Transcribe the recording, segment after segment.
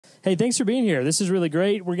Hey, thanks for being here. This is really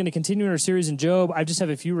great. We're going to continue in our series in Job. I just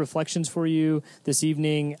have a few reflections for you this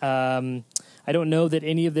evening. I don't know that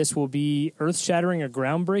any of this will be earth-shattering or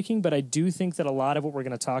groundbreaking, but I do think that a lot of what we're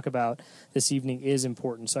going to talk about this evening is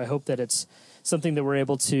important. So I hope that it's something that we're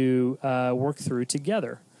able to work through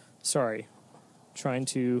together. Sorry, trying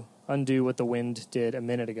to undo what the wind did a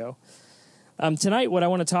minute ago. Tonight, what I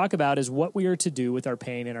want to talk about is what we are to do with our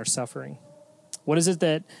pain and our suffering. What is it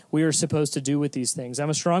that we are supposed to do with these things? I'm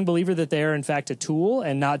a strong believer that they are, in fact, a tool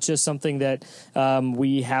and not just something that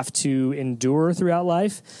we have to endure throughout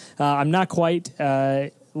life. I'm not quite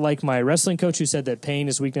like my wrestling coach who said that pain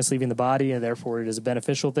is weakness leaving the body and therefore it is a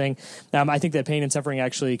beneficial thing. I think that pain and suffering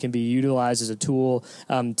actually can be utilized as a tool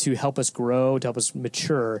to help us grow, to help us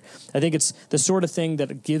mature. I think it's the sort of thing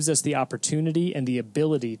that gives us the opportunity and the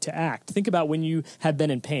ability to act. Think about when you have been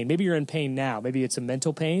in pain. Maybe you're in pain now. Maybe it's a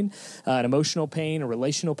mental pain, an emotional pain, a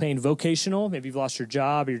relational pain, vocational. Maybe you've lost your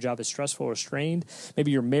job or your job is stressful or strained.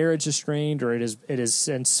 Maybe your marriage is strained or it is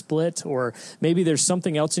split, or maybe there's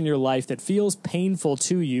something else in your life that feels painful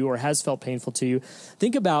to you or has felt painful to you.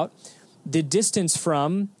 Think about the distance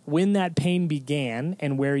from when that pain began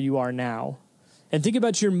and where you are now. And think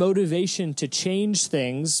about your motivation to change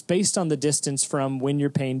things based on the distance from when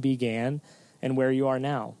your pain began and where you are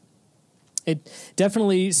now. It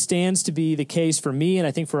definitely stands to be the case for me, and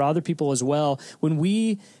I think for other people as well, when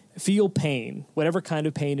we feel pain, whatever kind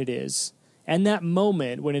of pain it is, and that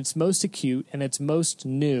moment when it's most acute and it's most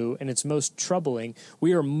new and it's most troubling,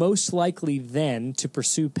 we are most likely then to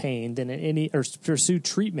pursue pain than pursue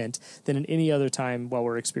treatment than in any other time while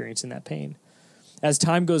we're experiencing that pain. As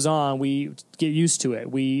time goes on, we get used to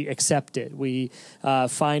it. We accept it. We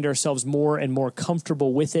find ourselves more and more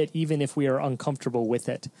comfortable with it, even if we are uncomfortable with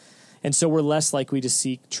it. And so we're less likely to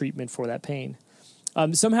seek treatment for that pain.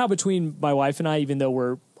 Somehow between my wife and I, even though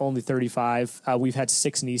we're only 35, we've had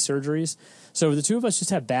 6 knee surgeries. So the two of us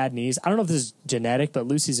just have bad knees. I don't know if this is genetic, but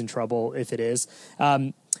Lucy's in trouble if it is.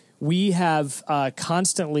 We have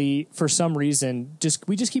constantly, for some reason,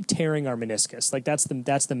 we just keep tearing our meniscus. Like that's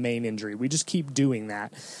the main injury. We just keep doing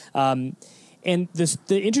that. And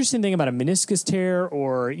the interesting thing about a meniscus tear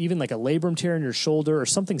or even like a labrum tear in your shoulder or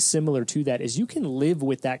something similar to that is you can live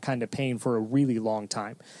with that kind of pain for a really long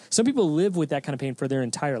time. Some people live with that kind of pain for their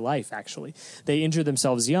entire life, actually. They injure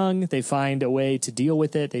themselves young. They find a way to deal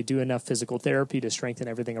with it. They do enough physical therapy to strengthen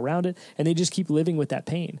everything around it, and they just keep living with that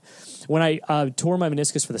pain. When I tore my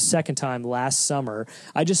meniscus for the second time last summer,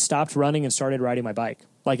 I just stopped running and started riding my bike.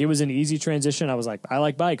 Like, it was an easy transition. I was like, I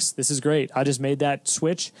like bikes. This is great. I just made that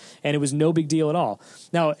switch, and it was no big deal at all.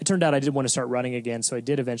 Now, it turned out I did want to start running again, so I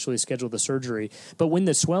did eventually schedule the surgery. But when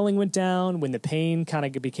the swelling went down, when the pain kind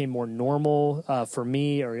of became more normal for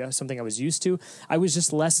me or something I was used to, I was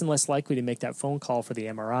just less and less likely to make that phone call for the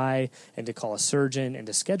MRI and to call a surgeon and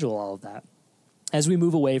to schedule all of that. As we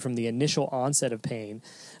move away from the initial onset of pain,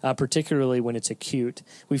 particularly when it's acute,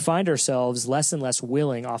 we find ourselves less and less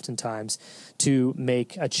willing oftentimes to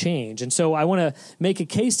make a change. And so I want to make a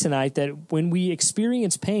case tonight that when we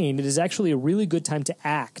experience pain, it is actually a really good time to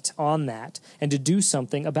act on that and to do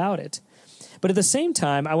something about it. But at the same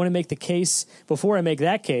time, I want to make the case, before I make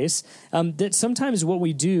that case, that sometimes what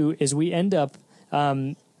we do is we end up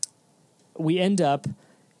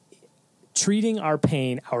treating our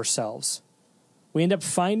pain ourselves. We end up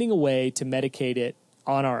finding a way to medicate it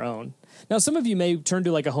on our own. Now, some of you may turn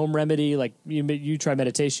to like a home remedy, like you try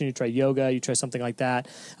meditation, you try yoga, you try something like that.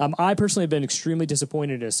 I personally have been extremely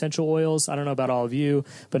disappointed in essential oils. I don't know about all of you,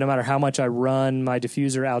 but no matter how much I run my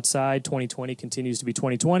diffuser outside, 2020 continues to be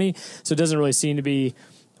 2020, so it doesn't really seem to be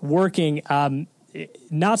working.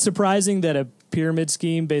 Not surprising that a pyramid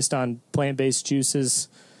scheme based on plant-based juices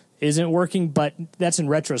isn't working, but that's in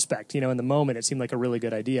retrospect. In the moment, it seemed like a really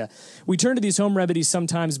good idea. We turn to these home remedies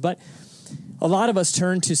sometimes, but a lot of us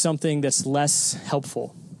turn to something that's less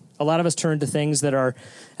helpful. A lot of us turn to things that are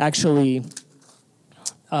actually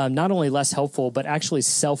not only less helpful, but actually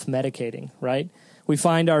self-medicating, right? We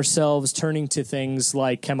find ourselves turning to things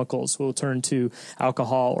like chemicals. We'll turn to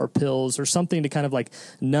alcohol or pills or something to kind of like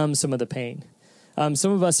numb some of the pain.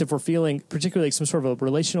 Some of us, if we're feeling particularly some sort of a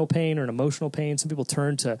relational pain or an emotional pain, some people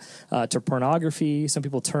turn to pornography. Some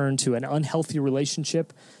people turn to an unhealthy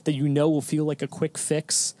relationship that will feel like a quick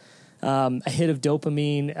fix, a hit of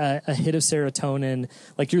dopamine, a hit of serotonin.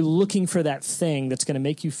 Like you're looking for that thing that's going to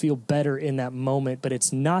make you feel better in that moment, but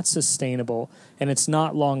it's not sustainable and it's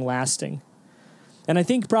not long lasting. And I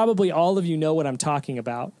think probably all of you know what I'm talking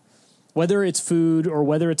about. Whether it's food or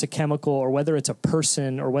whether it's a chemical or whether it's a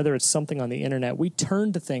person or whether it's something on the internet, we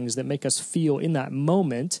turn to things that make us feel in that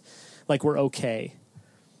moment like we're okay.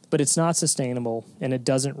 But it's not sustainable and it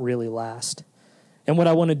doesn't really last. And what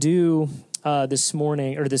I want to do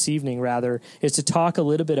this evening rather, is to talk a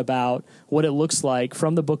little bit about what it looks like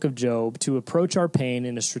from the book of Job to approach our pain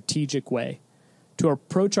in a strategic way, to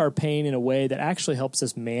approach our pain in a way that actually helps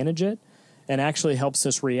us manage it and actually helps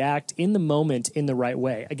us react in the moment in the right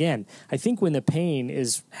way. Again, I think when the pain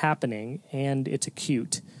is happening and it's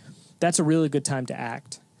acute, that's a really good time to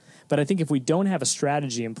act. But I think if we don't have a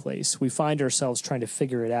strategy in place, we find ourselves trying to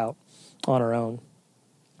figure it out on our own.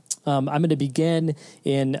 I'm going to begin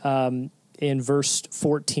in verse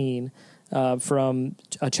 14 from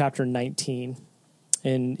chapter 19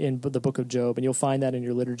 in the book of Job, and you'll find that in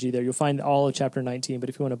your liturgy there. You'll find all of chapter 19, but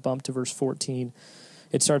if you want to bump to verse 14,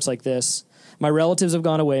 it starts like this. My relatives have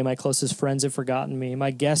gone away. My closest friends have forgotten me.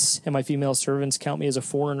 My guests and my female servants count me as a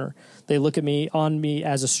foreigner. They look at me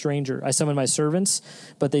as a stranger. I summon my servants,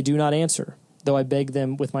 but they do not answer, though I beg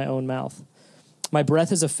them with my own mouth. My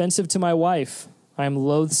breath is offensive to my wife. I am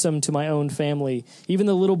loathsome to my own family. Even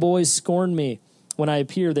the little boys scorn me. When I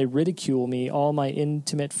appear, they ridicule me. All my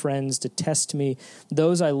intimate friends detest me.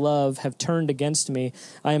 Those I love have turned against me.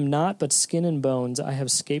 I am not but skin and bones. I have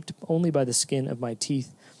escaped only by the skin of my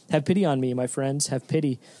teeth. Have pity on me, my friends. Have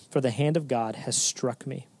pity, for the hand of God has struck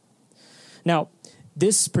me. Now,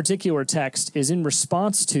 this particular text is in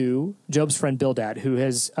response to Job's friend Bildad, who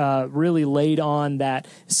has really laid on that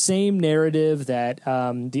same narrative that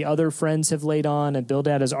the other friends have laid on, and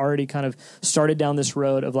Bildad has already kind of started down this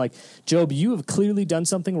road of like, Job, you have clearly done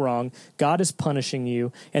something wrong. God is punishing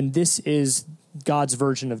you, and this is God's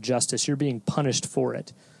version of justice. You're being punished for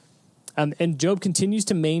it. And Job continues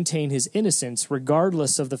to maintain his innocence,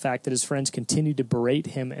 regardless of the fact that his friends continue to berate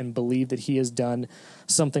him and believe that he has done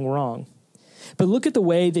something wrong. But look at the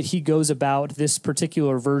way that he goes about this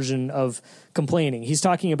particular version of complaining. He's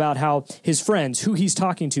talking about how his friends, who he's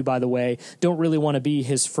talking to, by the way, don't really want to be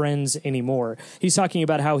his friends anymore. He's talking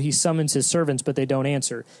about how he summons his servants, but they don't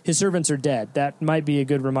answer. His servants are dead. That might be a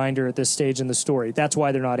good reminder at this stage in the story. That's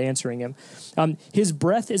why they're not answering him. His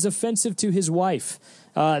breath is offensive to his wife.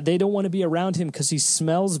 They don't want to be around him because he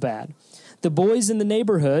smells bad. The boys in the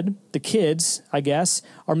neighborhood, the kids, I guess,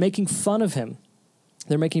 are making fun of him.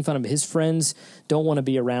 They're making fun of him. His friends don't want to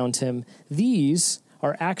be around him. These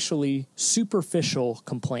are actually superficial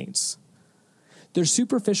complaints. They're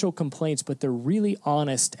superficial complaints, but they're really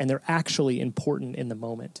honest, and they're actually important in the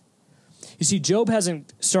moment. You see, Job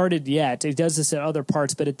hasn't started yet. He does this at other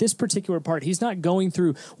parts, but at this particular part, he's not going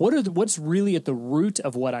through what's really at the root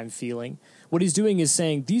of what I'm feeling. What he's doing is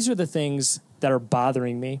saying, these are the things that are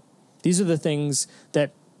bothering me. These are the things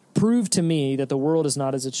that prove to me that the world is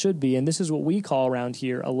not as it should be, and this is what we call around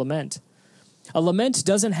here a lament. A lament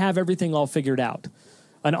doesn't have everything all figured out.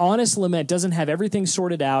 An honest lament doesn't have everything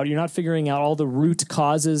sorted out. You're not figuring out all the root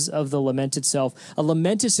causes of the lament itself. A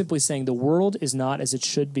lament is simply saying the world is not as it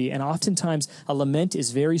should be, and oftentimes a lament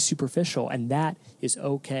is very superficial, and that is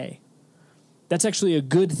okay. That's actually a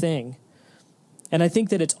good thing. And I think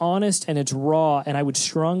that it's honest and it's raw, and I would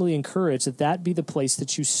strongly encourage that that be the place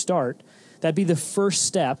that you start. That'd be the first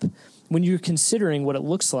step when you're considering what it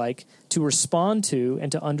looks like to respond to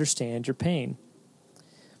and to understand your pain.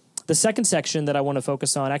 The second section that I want to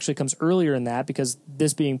focus on actually comes earlier in that, because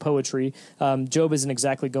this being poetry, Job isn't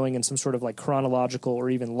exactly going in some sort of like chronological or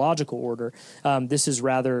even logical order. This is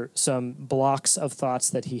rather some blocks of thoughts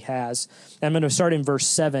that he has. And I'm going to start in verse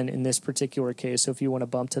 7 in this particular case, so if you want to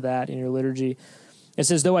bump to that in your liturgy. It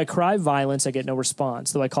says, though I cry violence, I get no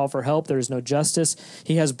response. Though I call for help, there is no justice.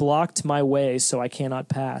 He has blocked my way, so I cannot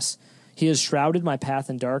pass. He has shrouded my path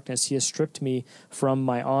in darkness. He has stripped me from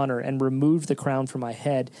my honor and removed the crown from my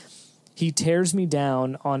head. He tears me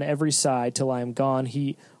down on every side till I am gone.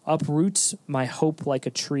 He uproots my hope like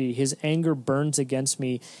a tree. His anger burns against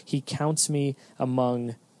me. He counts me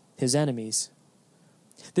among his enemies.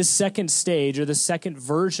 This second stage, or the second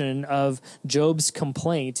version of Job's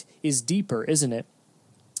complaint, is deeper, isn't it?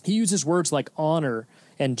 He uses words like honor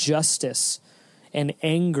and justice and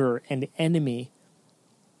anger and enemy.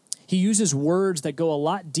 He uses words that go a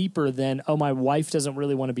lot deeper than, oh, my wife doesn't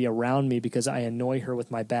really want to be around me because I annoy her with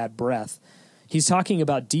my bad breath. He's talking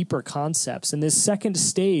about deeper concepts. And this second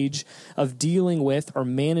stage of dealing with or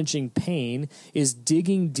managing pain is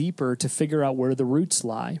digging deeper to figure out where the roots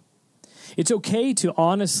lie. It's okay to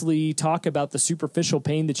honestly talk about the superficial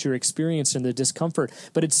pain that you're experiencing and the discomfort,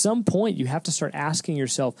 but at some point you have to start asking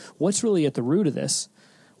yourself, what's really at the root of this?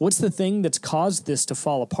 What's the thing that's caused this to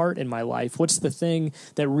fall apart in my life? What's the thing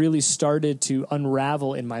that really started to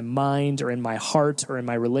unravel in my mind or in my heart or in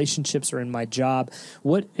my relationships or in my job?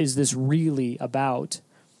 What is this really about?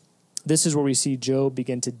 This is where we see Job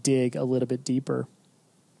begin to dig a little bit deeper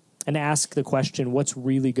and ask the question, what's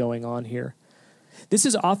really going on here? This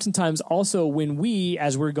is oftentimes also when we,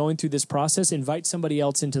 as we're going through this process, invite somebody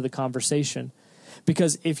else into the conversation.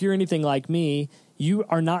 Because if you're anything like me, you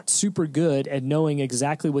are not super good at knowing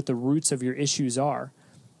exactly what the roots of your issues are.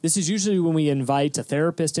 This is usually when we invite a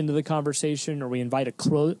therapist into the conversation, or we invite a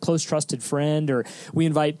close trusted friend, or we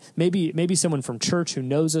invite maybe someone from church who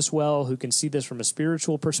knows us well, who can see this from a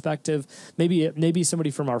spiritual perspective, maybe somebody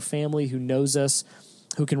from our family who knows us,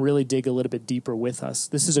 who can really dig a little bit deeper with us.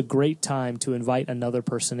 This is a great time to invite another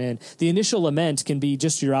person in. The initial lament can be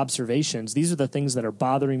just your observations. These are the things that are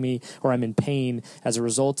bothering me or I'm in pain as a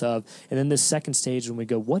result of. And then this second stage when we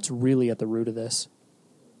go, what's really at the root of this?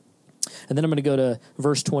 And then I'm going to go to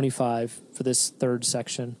verse 25 for this third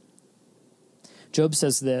section. Job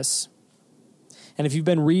says this, and if you've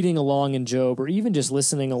been reading along in Job, or even just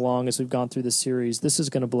listening along as we've gone through this series, this is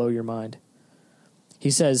going to blow your mind. He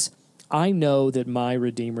says, I know that my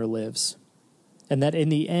Redeemer lives, and that in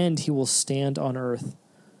the end he will stand on earth.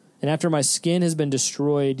 And after my skin has been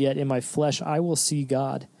destroyed, yet in my flesh I will see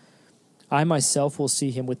God. I myself will see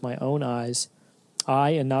him with my own eyes,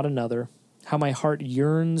 I and not another. How my heart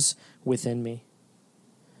yearns within me.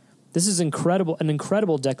 This is an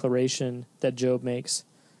incredible declaration that Job makes.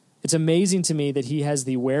 It's amazing to me that he has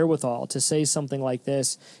the wherewithal to say something like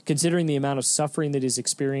this, considering the amount of suffering that he's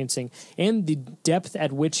experiencing and the depth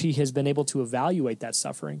at which he has been able to evaluate that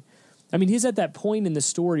suffering. I mean, he's at that point in the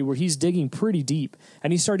story where he's digging pretty deep,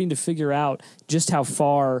 and he's starting to figure out just how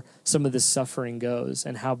far some of this suffering goes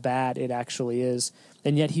and how bad it actually is.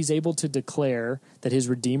 And yet he's able to declare that his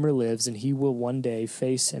Redeemer lives, and he will one day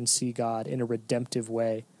face and see God in a redemptive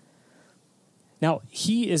way. Now,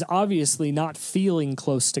 he is obviously not feeling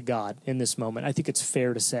close to God in this moment. I think it's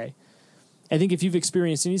fair to say. I think if you've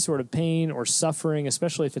experienced any sort of pain or suffering,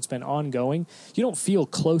 especially if it's been ongoing, you don't feel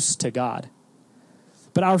close to God.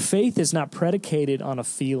 But our faith is not predicated on a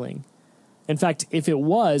feeling. In fact, if it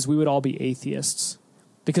was, we would all be atheists.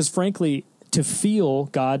 Because frankly, to feel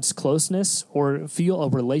God's closeness or feel a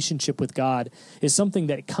relationship with God is something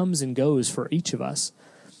that comes and goes for each of us.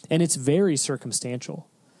 And it's very circumstantial.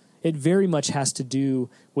 It very much has to do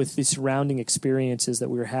with the surrounding experiences that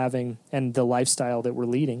we're having and the lifestyle that we're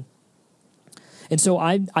leading. And so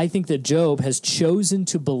I think that Job has chosen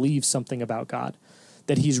to believe something about God,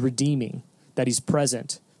 that he's redeeming, that he's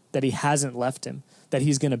present, that he hasn't left him, that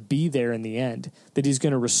he's going to be there in the end, that he's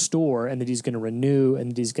going to restore, and that he's going to renew,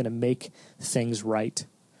 and that he's going to make things right.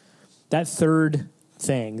 That third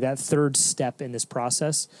thing, that third step in this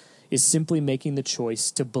process is simply making the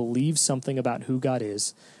choice to believe something about who God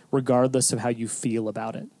is, regardless of how you feel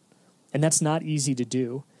about it. And that's not easy to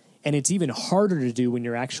do. And it's even harder to do when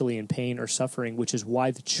you're actually in pain or suffering, which is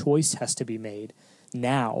why the choice has to be made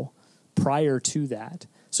now, prior to that,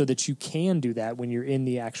 so that you can do that when you're in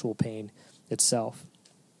the actual pain itself.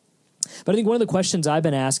 But I think one of the questions I've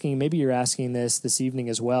been asking, maybe you're asking this evening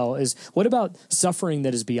as well, is what about suffering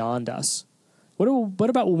that is beyond us? What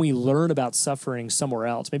about when we learn about suffering somewhere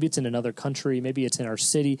else? Maybe it's in another country, maybe it's in our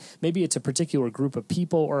city, maybe it's a particular group of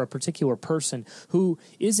people or a particular person who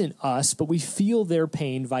isn't us, but we feel their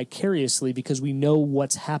pain vicariously because we know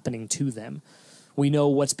what's happening to them. We know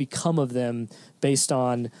what's become of them based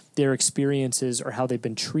on their experiences or how they've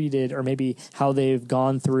been treated, or maybe how they've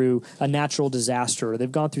gone through a natural disaster, or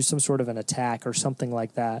they've gone through some sort of an attack or something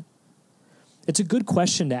like that. It's a good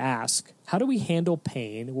question to ask. How do we handle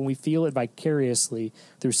pain when we feel it vicariously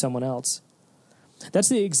through someone else?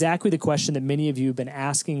 That's exactly the question that many of you have been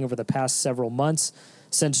asking over the past several months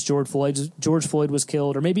since George Floyd was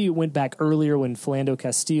killed, or maybe it went back earlier when Philando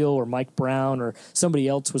Castile or Mike Brown or somebody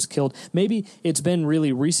else was killed. Maybe it's been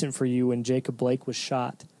really recent for you when Jacob Blake was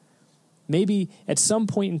shot. Maybe at some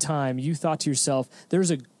point in time you thought to yourself,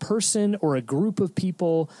 there's a person or a group of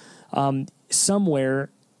people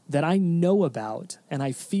somewhere that I know about, and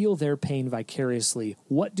I feel their pain vicariously.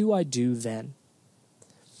 What do I do then?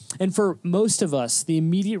 And for most of us, the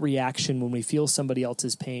immediate reaction when we feel somebody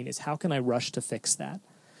else's pain is, how can I rush to fix that?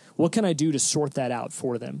 What can I do to sort that out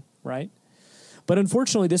for them, right? But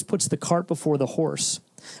unfortunately, this puts the cart before the horse.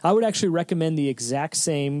 I would actually recommend the exact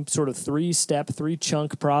same sort of 3-step,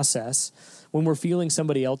 3-chunk process when we're feeling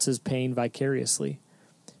somebody else's pain vicariously.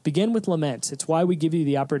 Begin with lament. It's why we give you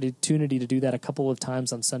the opportunity to do that a couple of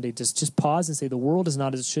times on Sunday. Just pause and say, the world is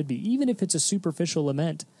not as it should be, even if it's a superficial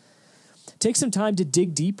lament. Take some time to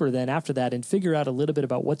dig deeper then after that and figure out a little bit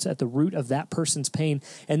about what's at the root of that person's pain.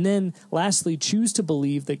 And then lastly, choose to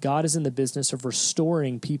believe that God is in the business of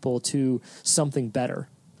restoring people to something better,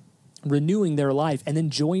 renewing their life, and then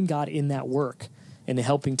join God in that work and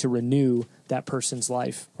helping to renew that person's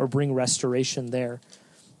life or bring restoration there.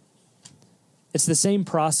 It's the same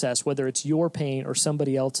process, whether it's your pain or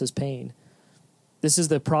somebody else's pain. This is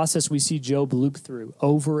the process we see Job loop through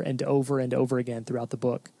over and over and over again throughout the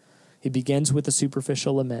book. He begins with a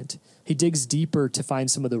superficial lament. He digs deeper to find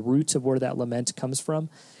some of the roots of where that lament comes from.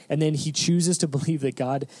 And then he chooses to believe that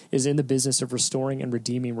God is in the business of restoring and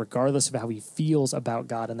redeeming regardless of how he feels about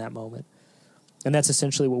God in that moment. And that's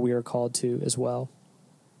essentially what we are called to as well.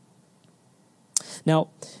 Now,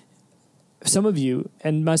 some of you,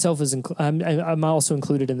 and myself I'm also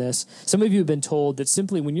included in this, some of you have been told that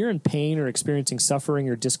simply when you're in pain or experiencing suffering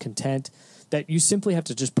or discontent, that you simply have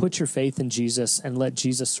to just put your faith in Jesus and let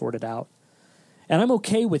Jesus sort it out. And I'm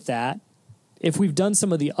okay with that if we've done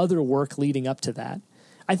some of the other work leading up to that.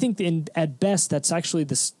 I think at best that's actually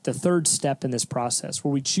the third step in this process,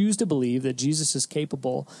 where we choose to believe that Jesus is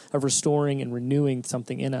capable of restoring and renewing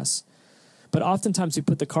something in us. But oftentimes we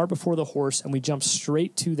put the cart before the horse and we jump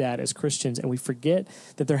straight to that as Christians, and we forget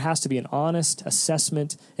that there has to be an honest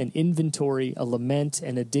assessment, an inventory, a lament,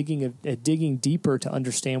 and a digging deeper to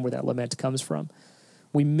understand where that lament comes from.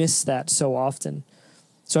 We miss that so often.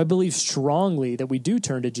 So I believe strongly that we do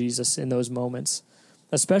turn to Jesus in those moments,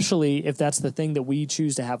 especially if that's the thing that we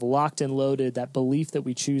choose to have locked and loaded, that belief that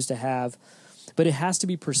we choose to have. But it has to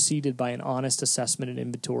be preceded by an honest assessment and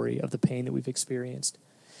inventory of the pain that we've experienced.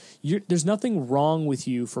 There's nothing wrong with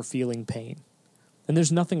you for feeling pain. And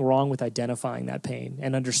there's nothing wrong with identifying that pain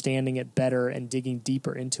and understanding it better and digging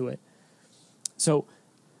deeper into it. So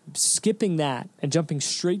skipping that and jumping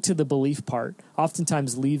straight to the belief part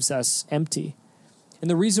oftentimes leaves us empty.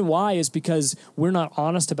 And the reason why is because we're not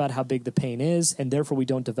honest about how big the pain is, and therefore we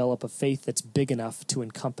don't develop a faith that's big enough to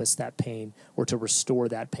encompass that pain or to restore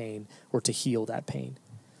that pain or to heal that pain.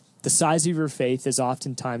 The size of your faith is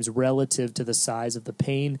oftentimes relative to the size of the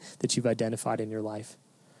pain that you've identified in your life.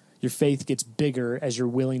 Your faith gets bigger as you're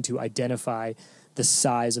willing to identify the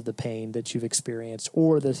size of the pain that you've experienced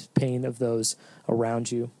or the pain of those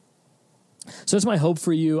around you. So that's my hope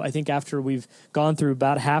for you. I think after we've gone through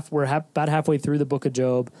about halfway through the book of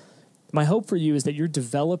Job, my hope for you is that you're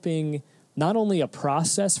developing not only a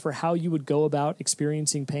process for how you would go about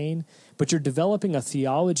experiencing pain, but you're developing a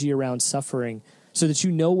theology around suffering so that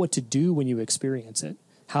you know what to do when you experience it,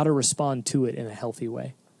 how to respond to it in a healthy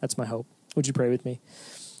way. That's my hope. Would you pray with me?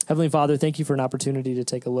 Heavenly Father, thank you for an opportunity to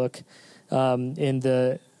take a look in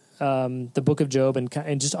the book of Job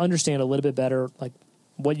and just understand a little bit better like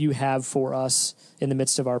what you have for us in the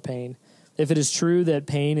midst of our pain. If it is true that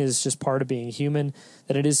pain is just part of being human,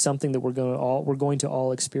 that it is something that we're going to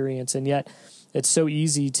all experience, and yet it's so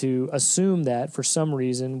easy to assume that for some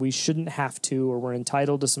reason we shouldn't have to, or we're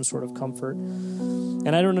entitled to some sort of comfort.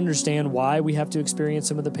 And I don't understand why we have to experience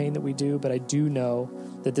some of the pain that we do, but I do know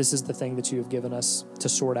that this is the thing that you have given us to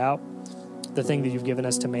sort out, the thing that you've given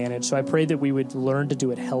us to manage. So I pray that we would learn to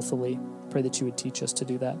do it healthily. Pray that you would teach us to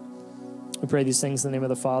do that. We pray these things in the name of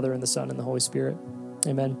the Father and the Son and the Holy Spirit.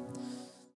 Amen.